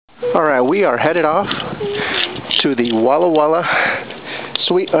Alright, we are headed off to the Walla Walla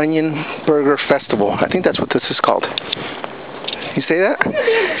Sweet Onion Burger Festival. I think that's what this is called. You say that?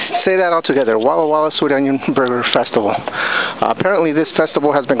 Say that all together. Walla Walla Sweet Onion Burger Festival. Apparently this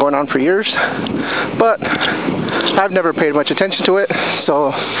festival has been going on for years, but I've never paid much attention to it,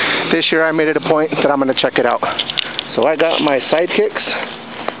 so this year I made it a point that I'm going to check it out. So I got my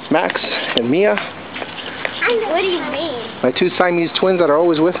sidekicks, Max and Mia. What do you mean? My two Siamese twins that are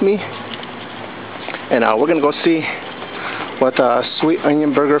always with me. And we're going to go see what the Sweet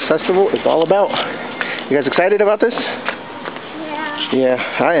Onion Burger Festival is all about. You guys excited about this? Yeah. Yeah,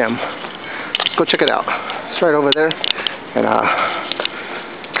 I am. Let's go check it out. It's right over there. And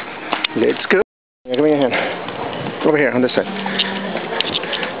let's go. Yeah, give me your hand. Over here on this side.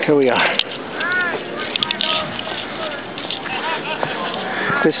 Here we are.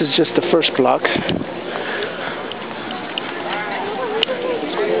 This is just the first block.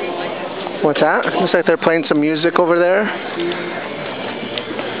 What's that? Looks like they're playing some music over there.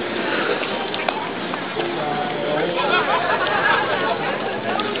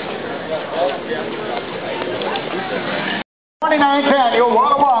 Annual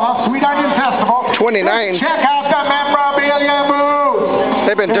Walla Walla Sweet Onion Festival. 29. Check out the memorabilia booth.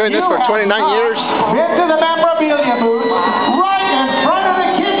 They've been doing this for 29 years. Into the memorabilia booth, right in front of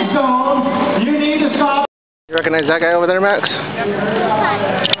the kids zone. You need to stop. You recognize that guy over there, Max?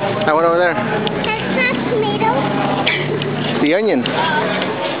 That one over there. Tomato. The onion.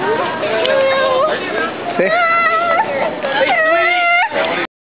 See?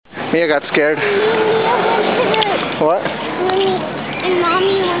 Mia got scared. What? And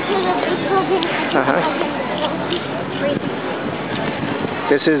Mommy went to the program.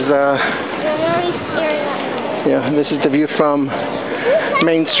 This is Very scary. yeah, this is the view from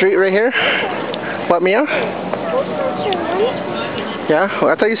Main Street right here. What, Mia? Yeah?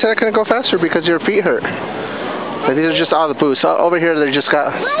 Well, I thought you said I couldn't go faster because your feet hurt. But these are just all the booths. Over here they just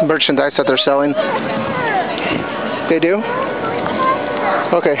got merchandise that they're selling. They do?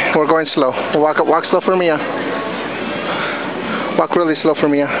 Okay, we're going slow. We'll walk slow for Mia. Walk really slow for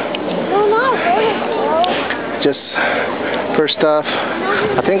Mia. Just for stuff.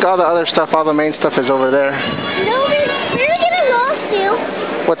 I think all the other stuff, all the main stuff is over there. No, we're getting lost too.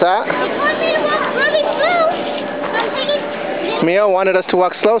 What's that? They want me to walk really slow. I'm thinking. Mia wanted us to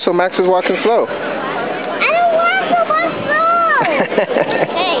walk slow, so Max is walking slow. I don't want to walk slow.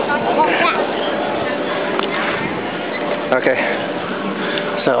 Hey, walk fast. Okay.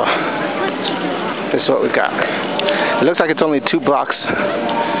 So, this is what we've got. It looks like it's only 2 blocks.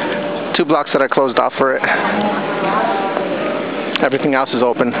 2 blocks that are closed off for it. Everything else is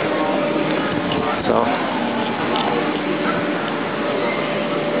open. So.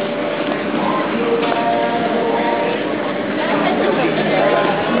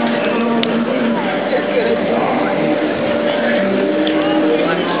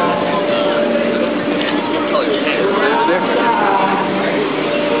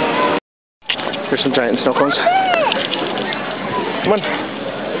 Here's some giant snow cones. Come on.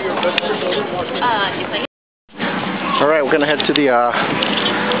 Alright, we're going to head to the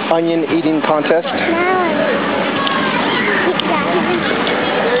onion eating contest. My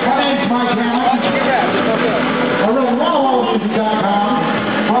name's Mike Hammond. WallaWallaMusic.com.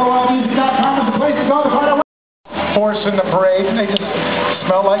 WallaWallaMusic.com is the place to go to find out horse in the parade, and they just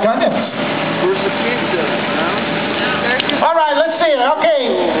smell like onions. Where's the pizza? All right, let's see it.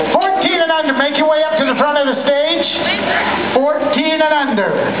 Okay, 14 and under. Make your way up to the front of the stage. 14 and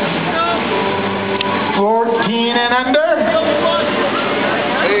under. 14 and under.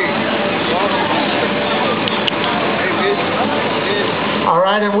 All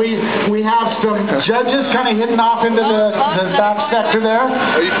right, and we have some judges kind of hidden off into the back sector there.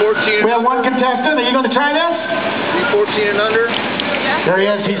 Are you 14? We have one contestant. Are you going to try this? Are you 14 and under? There he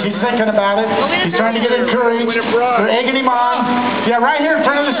is. He's thinking about it. He's trying to get encouraged. They're egging him on. Yeah, right here in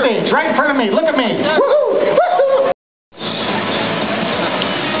front of the stage. Right in front of me. Look at me. Woohoo! Woohoo!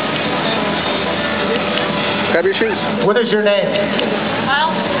 Grab your shoes. What is your name?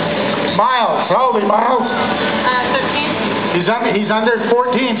 Miles. Miles. How old are you, Miles? 13. He's under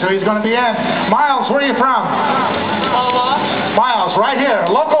 14, so he's going to be in. Miles, where are you from? Walla Walla. Miles, right here.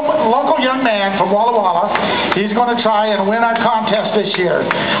 Local young man from Walla Walla. He's going to try and win our contest this year.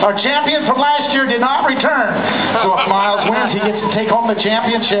 Our champion from last year did not return. So if Miles wins, he gets to take home the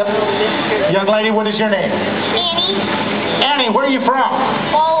championship. Young lady, what is your name? Annie. Annie, where are you from?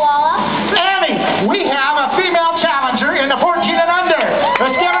 Walla Walla. Annie, we have a female challenger in the 14 and under.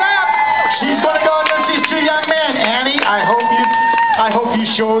 Let's give it up. She's going to go against these 2 young men. Annie, I hope you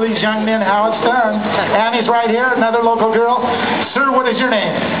show these young men how it's done. Annie's right here, another local girl. Sir, what is your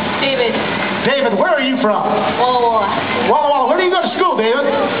name? David. David, where are you from? Walla Walla. Walla Walla. Where do you go to school, David?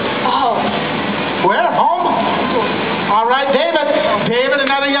 Oh. Where? Home? All right, David. David,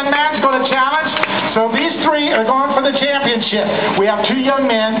 another young man's going to challenge. So these three are going for the championship. We have two young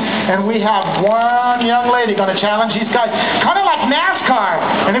men, and we have one young lady going to challenge these guys. Kind of like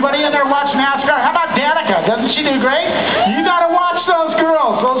NASCAR. Anybody in there watch NASCAR? How about Danica? Doesn't she do great? You got to watch those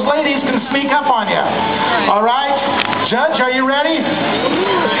girls. Those ladies can sneak up on you. All right? Judge, are you ready?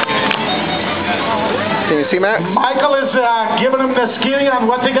 Can you see, Matt? Michael is giving them the skill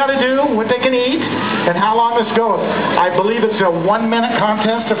on what they got to do, what they can eat, and how long this goes. I believe it's a 1-minute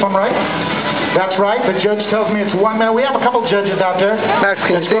contest, if I'm right. That's right. The judge tells me it's 1 minute. We have a couple judges out there. Max,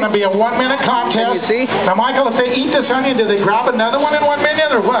 can you see? It's going to be a 1-minute contest. Can you see? Now, Michael, if they eat this onion, do they grab another one in 1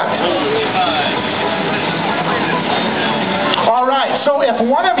 minute or what? All right. So if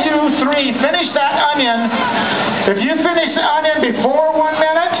one of you three finish that onion, if you finish the onion before 1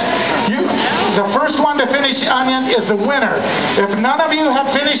 minute, the first one to finish the onion is the winner. If none of you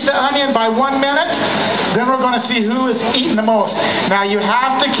have finished the onion by 1 minute, then we're going to see who is eating the most. Now, you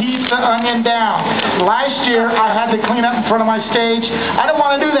have to keep the onion down. Last year, I had to clean up in front of my stage. I don't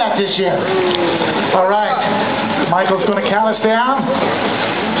want to do that this year. All right. Michael's going to count us down.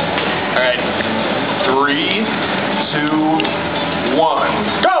 All right. 3, 2,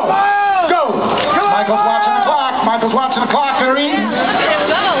 1. Go! Go! Michael's watching the clock. Michael's watching the clock. They're eating.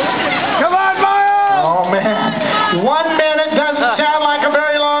 Come on, Miles! Oh, man. 1 minute doesn't sound like a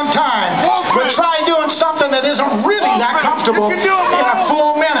very long time. But try doing something that isn't really that comfortable in a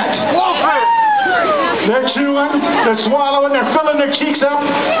full minute. They're chewing, they're swallowing, they're filling their cheeks up.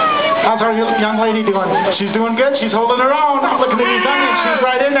 How's our young lady doing? She's doing good. She's holding her own. I'm looking at these onions. She's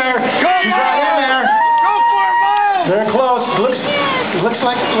right in there. She's right in there. Go for it, Miles! They're close. Looks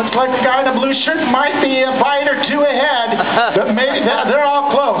like the guy in the blue shirt might be a bite or two ahead. But maybe they're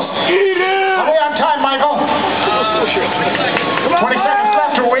all close. Are we on time, Michael? 20 seconds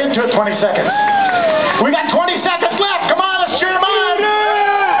left, or we're into it 20 seconds. We got 20 seconds left. Come on, let's cheer them on.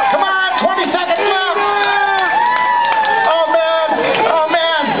 Come on, 20 seconds left. Oh, man. Oh,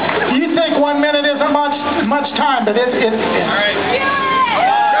 man. You think 1 minute isn't much time, but it. All right.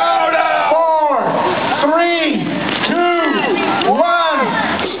 4, 3, 2,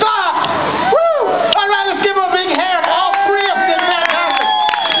 1. Stop! Woo! All right, let's give them a big hand. All three of them did fantastic.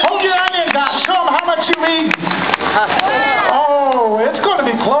 Hold your onions out. Show them how much you eat. Oh, it's going to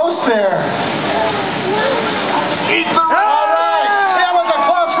be close there. All right. That was a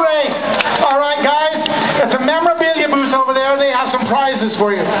close race. All right, guys. At the memorabilia booth over there, they have some prizes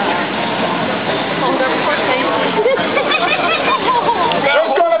for you.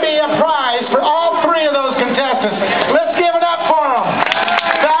 There's going to be a prize for all three of those contestants. Let's give it up for them.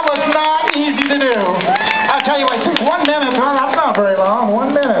 That was not easy to do. I'll tell you what, 1 minute, huh? That's not very long.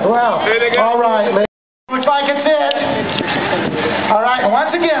 1 minute. Well, all right, ladies. Looks like it's it. All right, and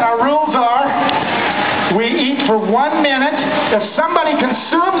once again, our rules are we eat for 1 minute. If somebody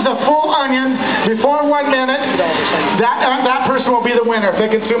consumes a full onion before 1 minute, that person will be the winner if they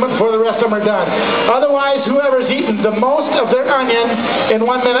consume it before the rest of them are done. Otherwise, whoever's eaten the most of their onion in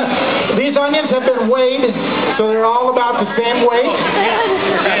 1 minute, these onions have been weighed, so they're all about the same weight.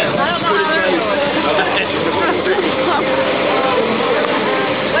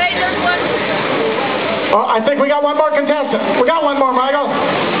 Oh, I think we got one more contestant. We got one more, Michael.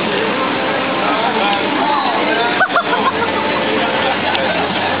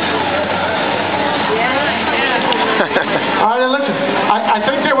 All right, listen. I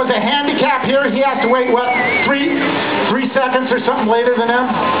think there was a handicap here. He has to wait, what, 3 seconds or something later than him?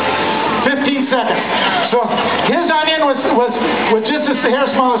 15 seconds. So his onion was just a hair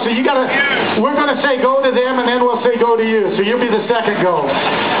smaller. So we're going to say go to them, and then we'll say go to you. So you'll be the second go.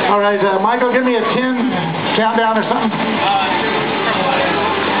 All right, Michael, give me a 10 countdown or something.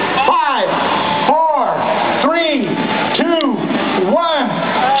 5, 4, 3, 2, 1.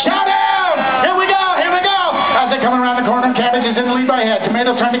 Shout out! Here we go! Here we go! As they come around the corner, cabbage is in the lead by head.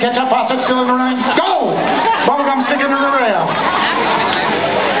 Tomato trying to catch up. Faucet still in the running. Go! Bubblegum sticking to the rail.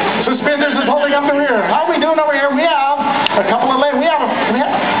 Suspenders is holding up the rear. How are we doing over here? We have a couple of ladies. We have a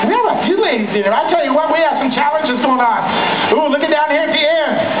few ladies in here. I tell you what, we have some challenges going on. Ooh, look at down here at the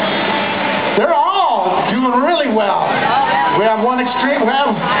end. They're all doing really well. We have one extreme.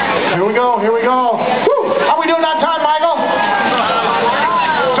 Here we go. Here we go. Woo! How are we doing on time, Michael?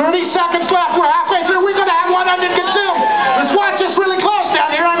 30 seconds left. We're halfway through. We're going to have one onion consumed. Let's watch this really close down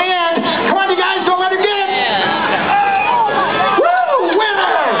here on the end. Come on, you guys. Don't let it get.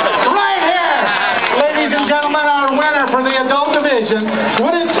 Gentlemen, our winner for the adult division.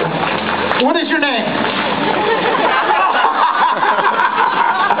 What is your name?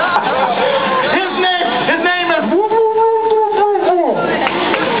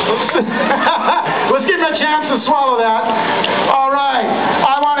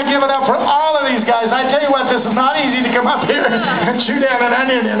 chew down an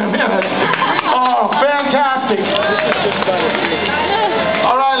onion in a minute. Oh, fantastic.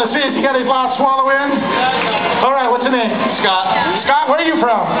 All right, let's see if you got his last swallow in. All right, what's your name? Scott. Scott, where are you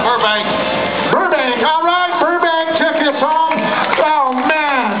from? Burbank. Burbank. All right, Burbank took you home. Oh,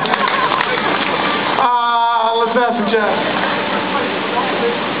 man. Let's ask the judge.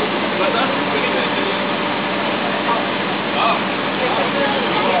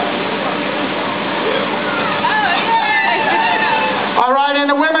 All right, in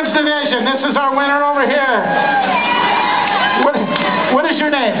the women's division, this is our winner over here. What is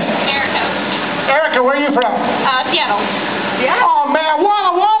your name? Erica. Erica, where are you from? Seattle. Oh, man,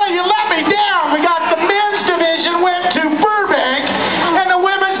 Walla Walla, you let me down. We got the men's division went to Burbank, and the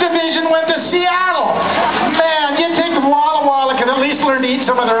women's division went to Seattle. Man, you think Walla Walla can at least learn to eat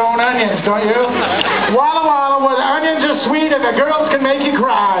some of their own onions, don't you? Walla Walla, where the onions are sweet and the girls can make you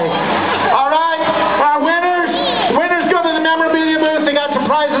cry. All right, our winners go to the memorabilia booth. They got some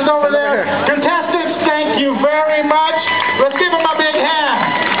prizes over there. Contestants, thank you very much. Let's give them a big hand.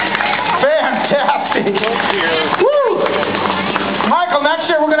 Fantastic. Woo! Michael, next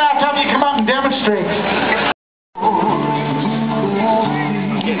year we're going to have you come out and demonstrate.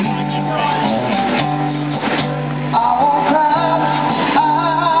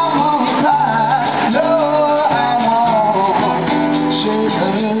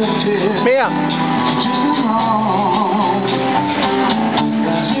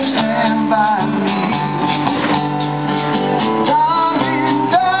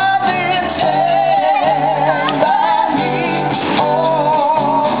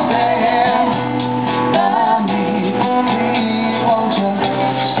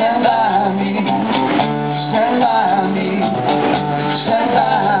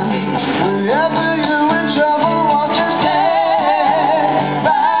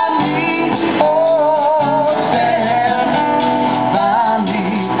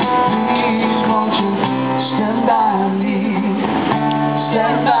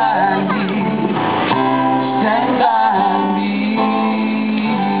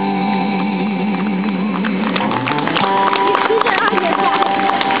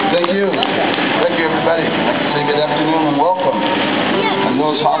 Thank you, everybody. Say good afternoon and welcome. And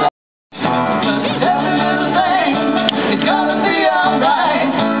those hot. Every little thing is gonna be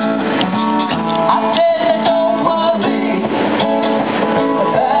alright. I said it, don't worry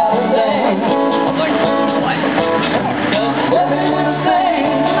about a thing. Every little thing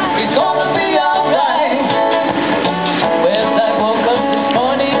is gonna be alright. Well, I woke up this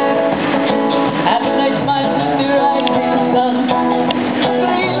morning, had to make my sister right in sun.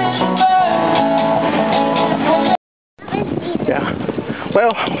 Yeah.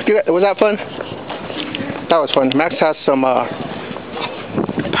 Well, was that fun? That was fun. Max has some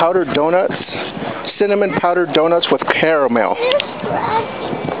powdered donuts, cinnamon powdered donuts with caramel.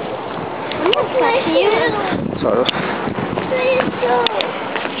 So,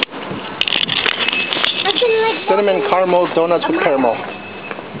 cinnamon caramel donuts with caramel.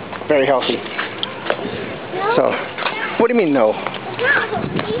 Very healthy. So, what do you mean no?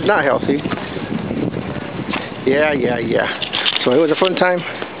 Not healthy. Yeah. So it was a fun time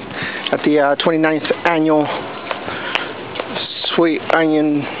at the 29th annual Sweet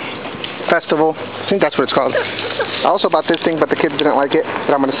Onion Festival. I think that's what it's called. I also bought this thing, but the kids didn't like it,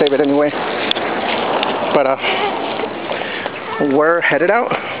 but I'm going to save it anyway. But we're headed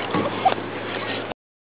out.